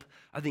help,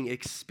 I think,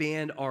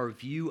 expand our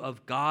view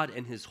of God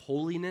and his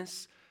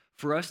holiness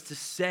for us to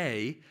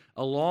say,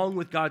 along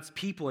with God's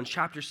people in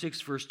chapter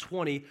 6, verse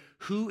 20,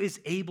 who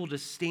is able to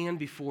stand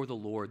before the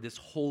Lord, this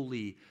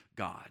holy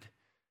God?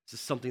 This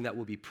is something that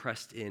will be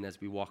pressed in as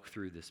we walk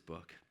through this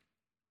book.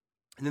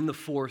 And then the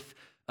fourth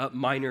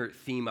minor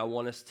theme I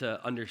want us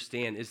to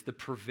understand is the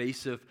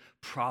pervasive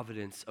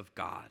providence of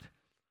God.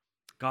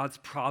 God's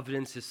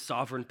providence, his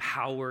sovereign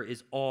power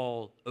is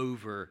all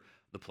over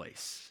the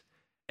place.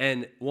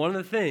 And one of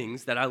the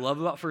things that I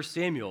love about 1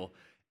 Samuel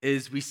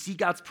is we see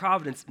God's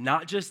providence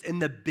not just in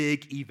the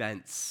big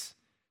events,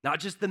 not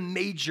just the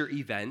major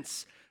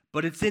events,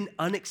 but it's in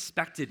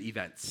unexpected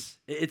events.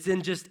 It's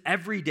in just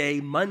everyday,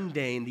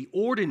 mundane, the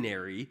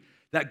ordinary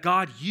that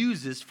God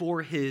uses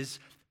for his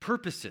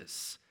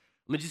purposes.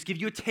 Let me just give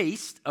you a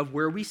taste of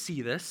where we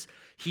see this.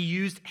 He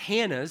used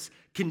Hannah's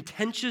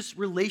contentious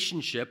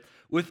relationship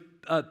with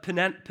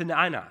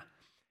Peninnah.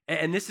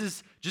 And this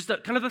is just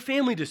kind of a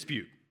family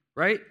dispute,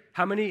 right?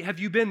 How many have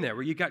you been there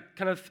where you got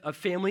kind of a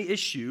family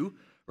issue,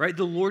 right?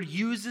 The Lord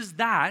uses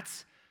that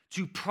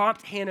to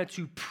prompt Hannah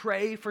to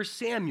pray for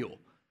Samuel.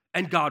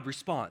 And God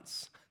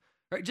responds,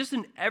 right? Just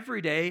an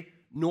everyday,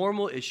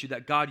 normal issue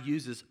that God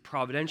uses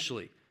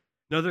providentially.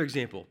 Another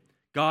example,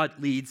 God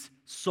leads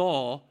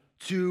Saul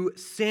to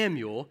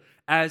Samuel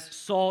as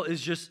Saul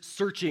is just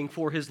searching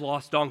for his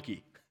lost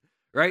donkey,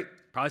 right?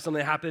 Probably something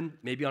that happened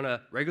maybe on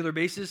a regular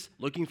basis,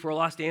 looking for a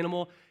lost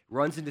animal,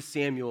 runs into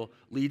Samuel,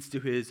 leads to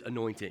his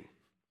anointing.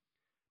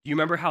 Do you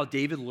remember how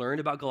David learned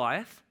about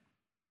Goliath?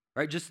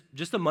 Right,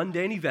 just a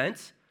mundane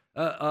event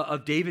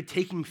of David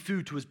taking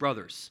food to his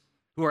brothers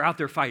who are out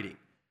there fighting.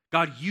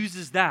 God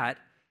uses that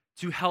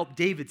to help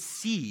David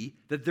see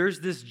that there's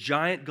this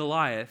giant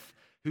Goliath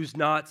who's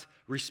not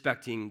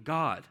respecting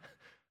God.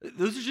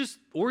 Those are just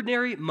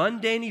ordinary,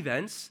 mundane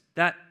events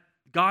that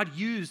God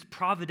used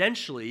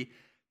providentially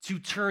to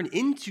turn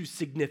into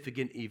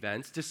significant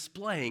events,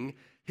 displaying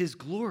his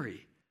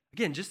glory.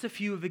 Again, just a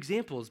few of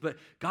examples, but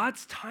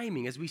God's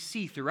timing, as we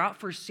see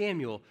throughout 1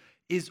 Samuel,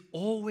 is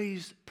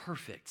always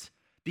perfect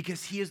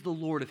because he is the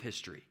Lord of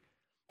history.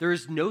 There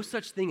is no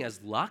such thing as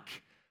luck.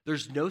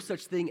 There's no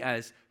such thing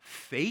as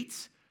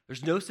fate.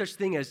 There's no such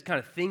thing as kind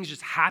of things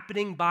just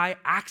happening by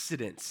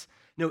accident.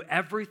 No,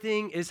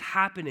 everything is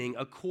happening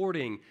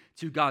according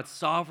to God's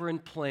sovereign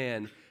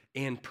plan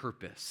and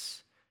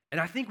purpose. And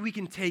I think we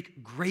can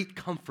take great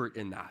comfort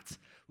in that.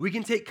 We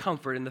can take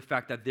comfort in the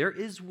fact that there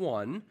is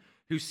one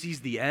who sees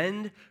the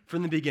end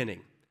from the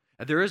beginning.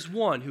 And there is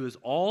one who is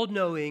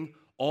all-knowing,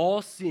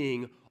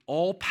 all-seeing,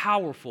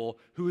 all-powerful,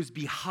 who is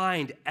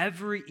behind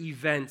every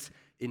event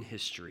in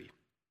history.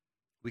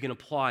 We can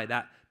apply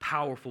that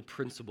powerful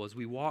principle as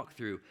we walk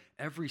through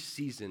every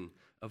season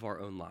of our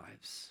own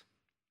lives.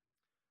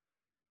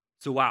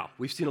 So wow,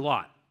 we've seen a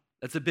lot.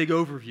 That's a big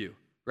overview,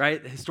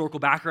 right? The historical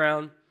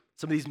background,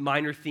 some of these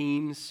minor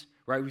themes,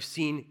 right? We've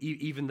seen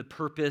even the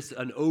purpose,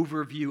 an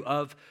overview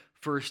of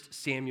 1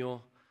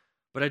 Samuel.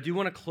 But I do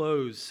want to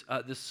close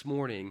this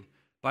morning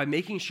by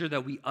making sure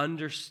that we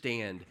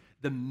understand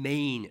the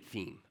main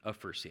theme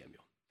of 1 Samuel.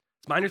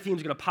 This minor theme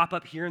is going to pop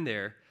up here and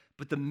there,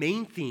 but the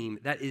main theme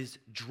that is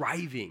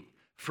driving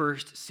 1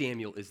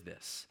 Samuel is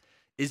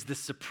the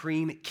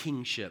supreme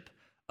kingship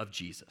of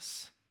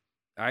Jesus.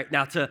 All right,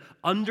 now to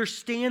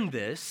understand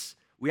this,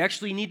 we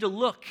actually need to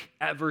look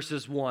at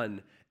verses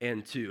 1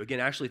 and 2. Again,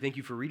 actually, thank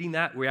you for reading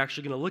that. We're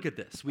actually going to look at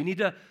this. We need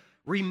to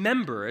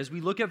remember, as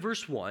we look at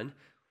verse 1,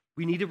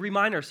 we need to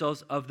remind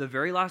ourselves of the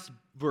very last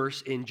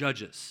verse in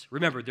Judges.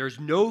 Remember, there's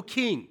no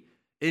king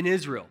in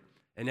Israel,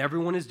 and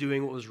everyone is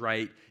doing what was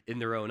right in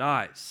their own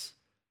eyes.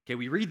 Okay,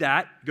 we read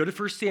that, go to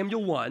 1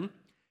 Samuel 1,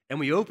 and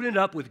we open it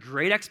up with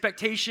great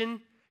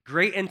expectation,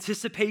 great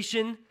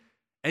anticipation,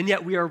 and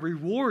yet we are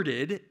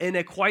rewarded in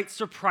a quite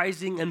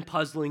surprising and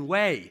puzzling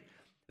way.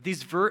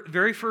 These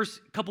very first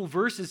couple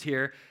verses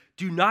here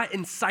do not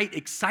incite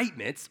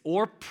excitement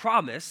or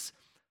promise,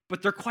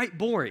 but they're quite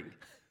boring.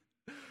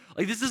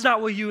 Like, this is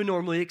not what you would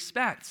normally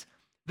expect.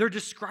 They're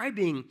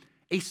describing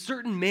a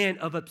certain man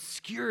of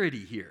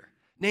obscurity here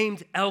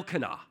named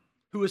Elkanah,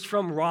 who is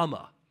from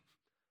Ramah.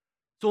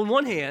 So on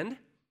one hand,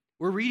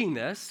 we're reading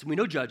this, and we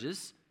know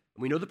Judges,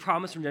 and we know the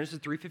promise from Genesis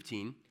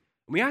 3:15, and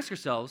we ask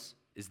ourselves,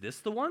 is this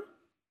the one?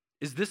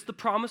 Is this the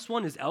promised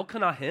one? Is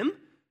Elkanah him?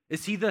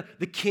 Is he the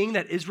king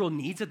that Israel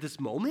needs at this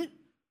moment?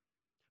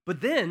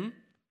 But then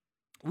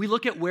we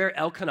look at where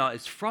Elkanah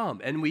is from,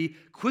 and we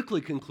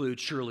quickly conclude,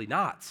 surely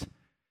not.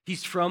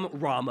 He's from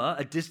Ramah,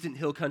 a distant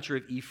hill country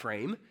of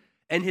Ephraim,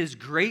 and his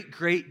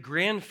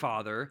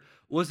great-great-grandfather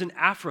was an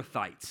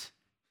Ephrathite.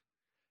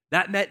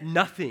 That meant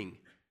nothing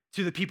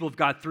to the people of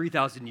God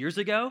 3,000 years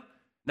ago.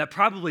 That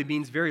probably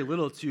means very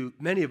little to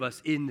many of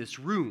us in this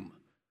room.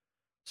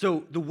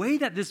 So the way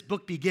that this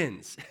book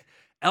begins,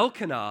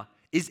 Elkanah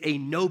is a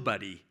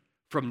nobody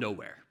from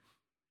nowhere.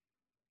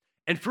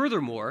 And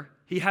furthermore,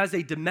 he has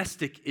a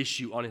domestic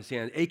issue on his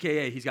hand,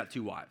 aka he's got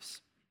 2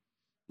 wives.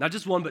 Not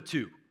just one, but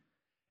 2.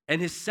 And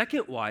his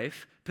second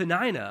wife,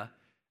 Peninnah,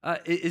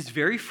 is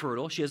very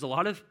fertile. She has a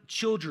lot of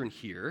children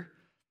here.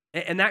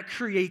 And that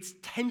creates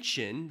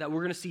tension that we're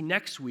going to see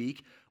next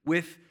week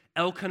with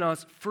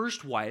Elkanah's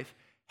first wife,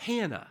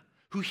 Hannah,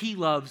 who he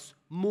loves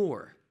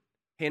more.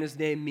 Hannah's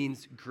name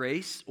means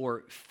grace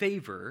or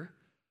favor,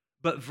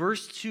 but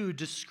verse 2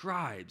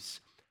 describes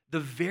the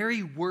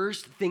very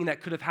worst thing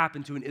that could have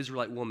happened to an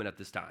Israelite woman at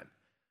this time,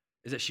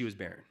 is that she was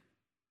barren.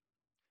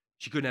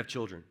 She couldn't have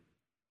children.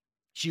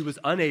 She was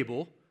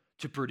unable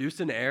to produce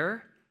an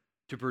heir,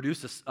 to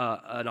produce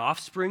an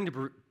offspring,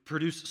 to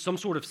produce some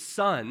sort of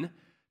son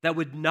that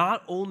would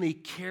not only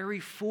carry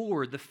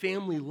forward the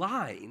family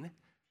line,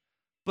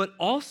 but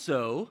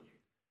also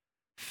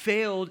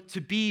failed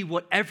to be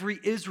what every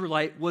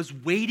Israelite was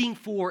waiting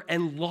for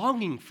and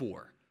longing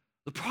for,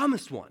 the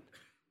promised one.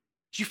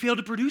 She failed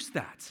to produce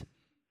that.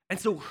 And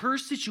so her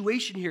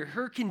situation here,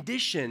 her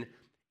condition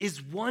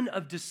is one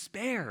of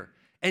despair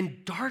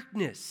and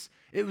darkness.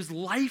 It was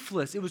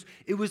lifeless. It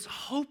was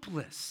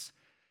hopeless.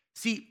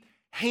 See,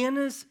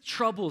 Hannah's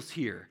troubles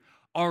here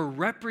are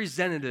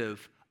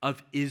representative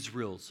of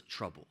Israel's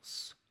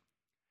troubles.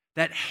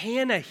 That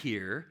Hannah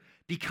here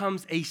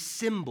becomes a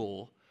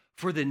symbol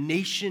for the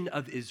nation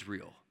of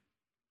Israel.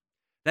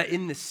 That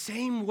in the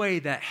same way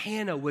that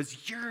Hannah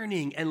was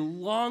yearning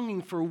and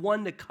longing for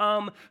one to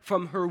come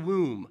from her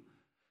womb,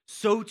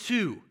 so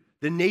too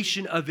the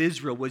nation of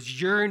Israel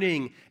was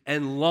yearning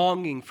and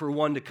longing for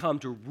one to come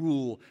to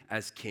rule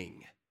as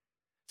king.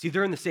 See,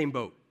 they're in the same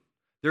boat.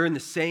 They're in the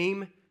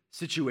same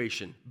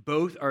situation.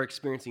 Both are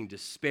experiencing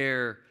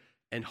despair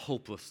and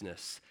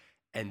hopelessness.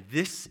 And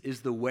this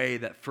is the way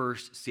that 1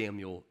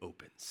 Samuel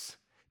opens,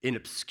 in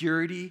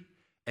obscurity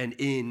and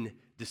in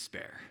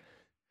despair.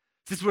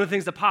 This is one of the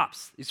things that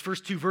pops, these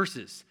first two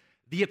verses,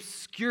 the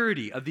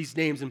obscurity of these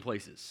names and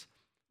places.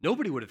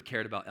 Nobody would have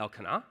cared about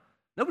Elkanah.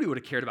 Nobody would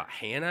have cared about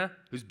Hannah,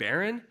 who's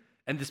barren,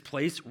 and this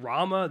place,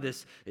 Ramah,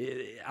 this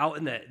out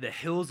in the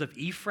hills of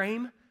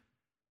Ephraim.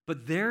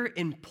 But their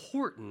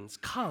importance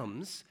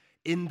comes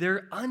in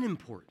their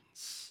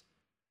unimportance.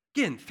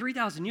 Again,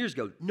 3,000 years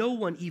ago, no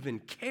one even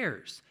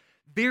cares.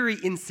 Very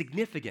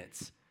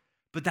insignificant.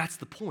 But that's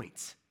the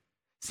point.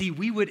 See,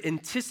 we would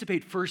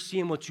anticipate 1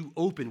 Samuel to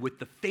open with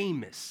the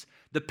famous,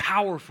 the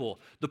powerful,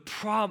 the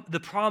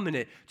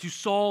prominent to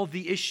solve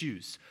the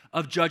issues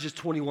of Judges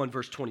 21,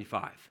 verse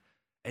 25.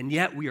 And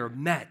yet we are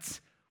met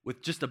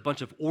with just a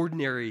bunch of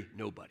ordinary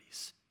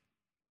nobodies.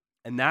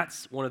 And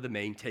that's one of the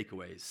main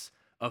takeaways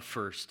of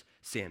 1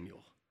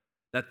 Samuel.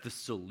 That the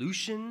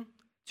solution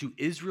to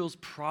Israel's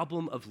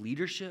problem of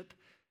leadership,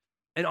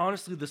 and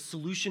honestly, the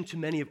solution to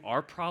many of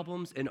our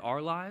problems in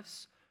our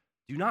lives,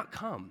 do not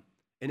come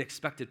in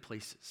expected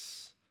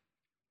places.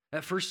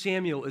 That 1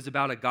 Samuel is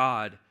about a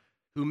God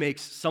who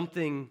makes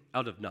something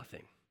out of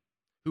nothing,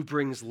 who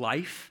brings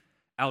life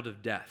out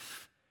of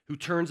death, who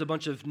turns a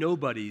bunch of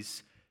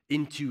nobodies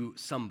into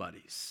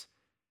somebodies.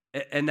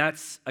 And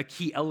that's a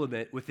key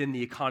element within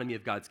the economy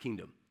of God's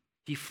kingdom.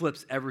 He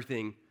flips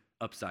everything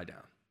upside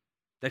down.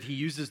 That he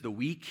uses the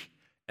weak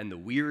and the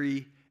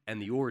weary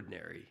and the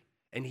ordinary,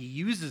 and he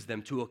uses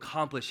them to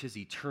accomplish his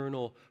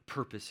eternal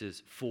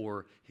purposes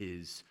for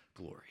his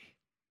glory.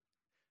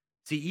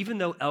 See, even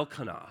though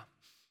Elkanah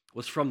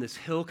was from this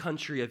hill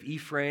country of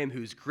Ephraim,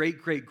 whose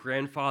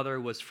great-great-grandfather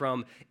was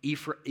from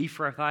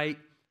Ephrathite,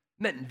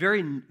 meant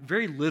very,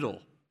 very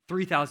little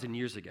 3,000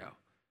 years ago.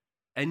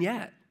 And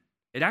yet,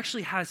 it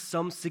actually has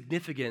some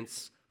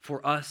significance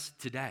for us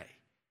today.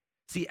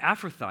 See,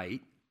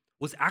 Ephrathite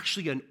was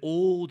actually an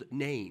old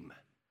name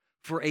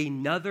for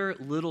another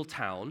little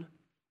town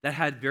that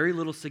had very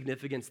little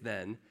significance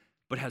then,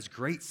 but has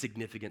great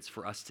significance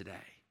for us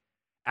today.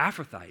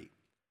 Ephrathite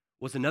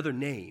was another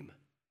name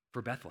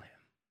for Bethlehem.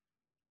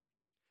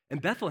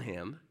 And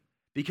Bethlehem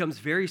becomes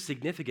very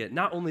significant,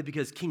 not only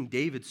because King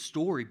David's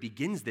story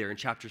begins there in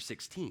chapter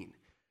 16,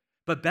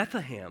 but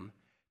Bethlehem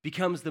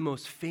becomes the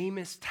most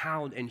famous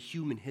town in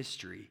human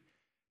history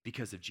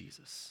because of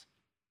Jesus.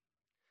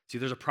 See,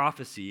 there's a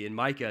prophecy in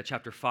Micah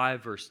chapter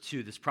 5, verse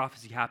 2. This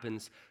prophecy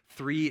happens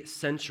 3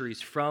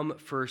 centuries from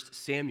 1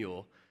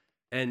 Samuel,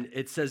 and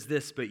it says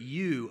this, "But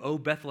you, O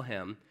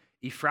Bethlehem,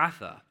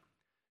 Ephrathah,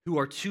 who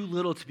are too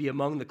little to be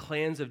among the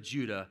clans of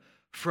Judah,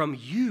 from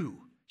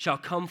you shall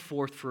come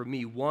forth for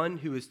me one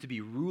who is to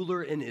be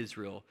ruler in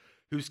Israel,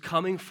 whose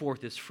coming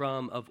forth is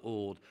from of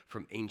old,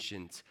 from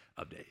ancient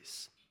of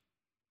days."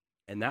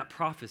 And that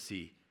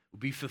prophecy will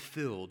be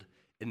fulfilled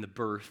in the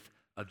birth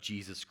of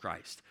Jesus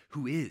Christ,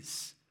 who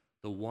is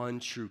the one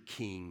true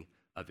King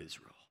of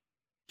Israel.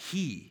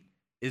 He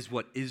is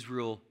what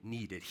Israel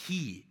needed.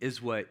 He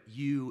is what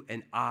you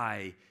and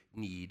I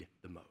need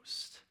the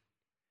most.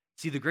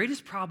 See, the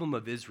greatest problem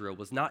of Israel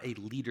was not a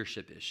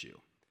leadership issue.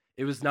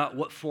 It was not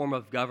what form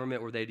of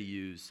government were they to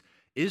use.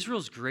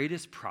 Israel's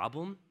greatest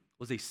problem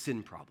was a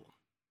sin problem.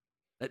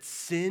 That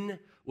sin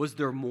was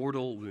their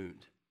mortal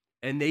wound,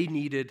 and they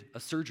needed a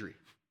surgery.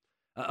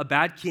 A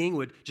bad king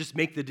would just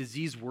make the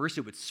disease worse.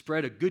 It would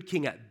spread. A good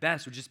king at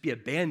best would just be a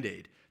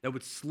Band-Aid that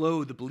would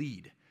slow the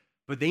bleed.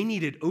 But they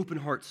needed open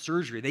heart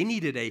surgery. They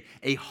needed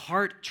a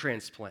heart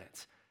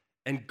transplant,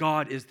 and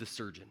God is the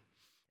surgeon.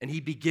 And he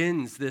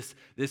begins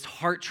this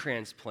heart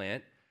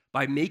transplant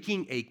by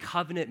making a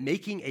covenant,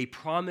 making a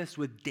promise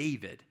with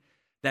David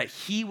that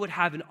he would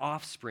have an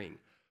offspring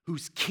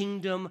whose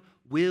kingdom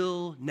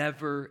will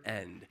never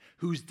end,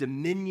 whose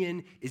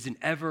dominion is an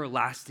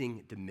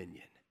everlasting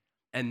dominion.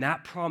 And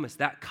that promise,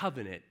 that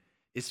covenant,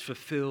 is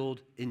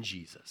fulfilled in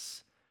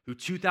Jesus, who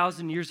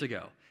 2,000 years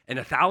ago and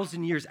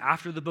 1,000 years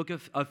after the book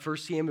of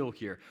 1 Samuel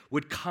here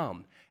would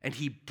come, and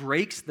he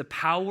breaks the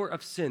power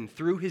of sin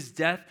through his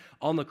death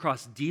on the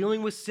cross,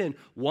 dealing with sin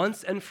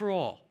once and for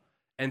all.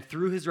 And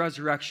through his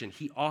resurrection,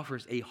 he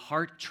offers a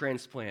heart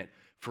transplant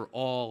for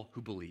all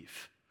who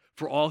believe,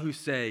 for all who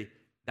say,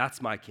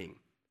 "That's my king.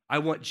 I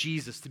want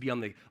Jesus to be on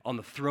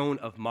the throne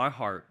of my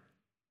heart,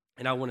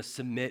 and I want to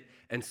submit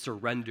and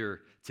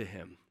surrender to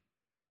him."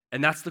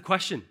 And that's the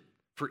question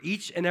for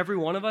each and every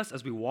one of us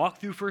as we walk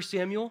through 1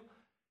 Samuel.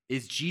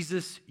 Is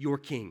Jesus your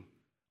king?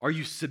 Are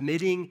you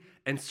submitting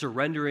and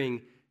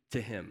surrendering to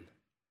him?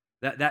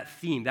 That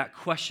theme, that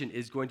question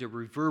is going to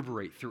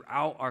reverberate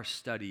throughout our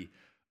study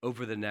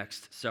over the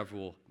next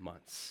several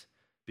months,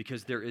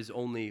 because there is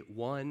only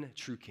one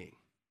true king,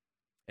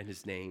 and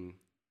his name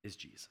is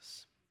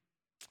Jesus.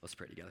 Let's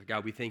pray together.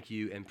 God, we thank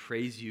you and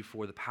praise you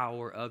for the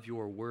power of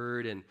your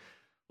word. And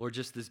Lord,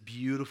 just this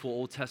beautiful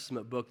Old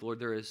Testament book, Lord,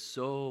 there is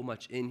so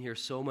much in here,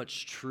 so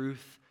much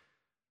truth.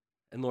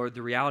 And Lord,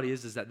 the reality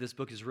is that this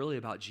book is really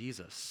about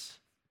Jesus.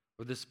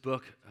 Lord, this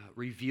book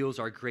reveals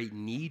our great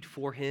need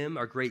for him,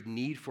 our great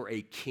need for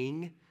a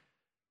king.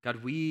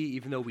 God,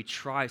 even though we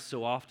try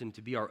so often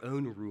to be our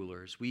own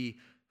rulers, we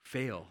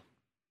fail.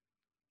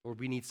 Lord,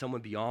 we need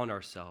someone beyond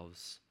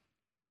ourselves.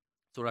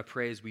 So Lord, I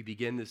pray as we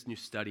begin this new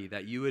study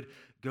that you would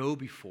go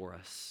before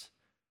us.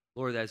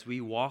 Lord, as we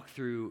walk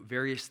through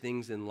various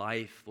things in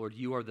life, Lord,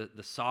 you are the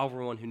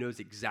sovereign one who knows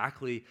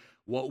exactly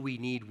what we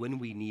need when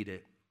we need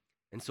it.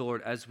 And so,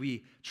 Lord, as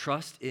we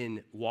trust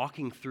in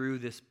walking through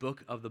this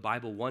book of the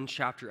Bible, one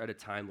chapter at a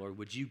time, Lord,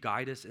 would you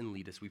guide us and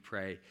lead us, we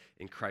pray,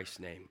 in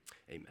Christ's name.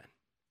 Amen.